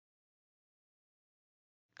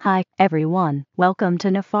Hi everyone, welcome to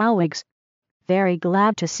NFT-016. Very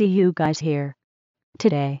glad to see you guys here.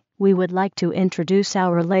 Today, we would like to introduce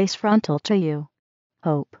our lace frontal to you.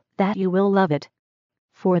 Hope that you will love it.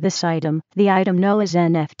 For this item, the item known as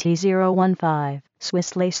NFT-016,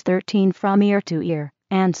 Swiss lace 13 from ear to ear,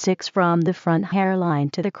 and 6 from the front hairline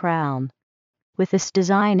to the crown. With this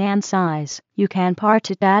design and size, you can part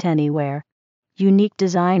it at anywhere. Unique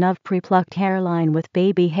design of pre-plucked hairline with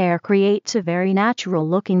baby hair creates a very natural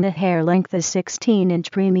looking. The hair length is 16-inch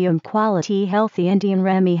premium quality healthy Indian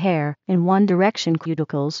Remy hair in one direction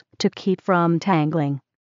cuticles to keep from tangling.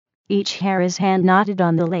 Each hair is hand knotted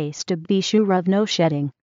on the lace to be sure of no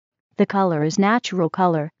shedding. The color is natural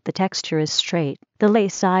color, the texture is straight, the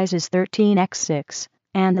lace size is 13x6,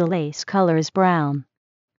 and the lace color is brown.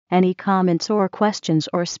 Any comments or questions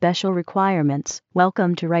or special requirements,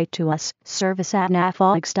 welcome to write to us,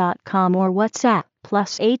 service@nafoligs.com or WhatsApp,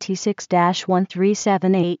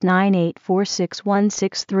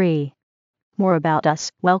 +86-13789846163. More about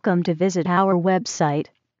us, welcome to visit our website,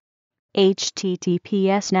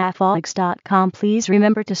 https://nafoligs.com. Please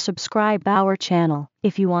remember to subscribe our channel,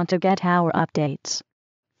 if you want to get our updates.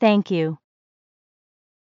 Thank you.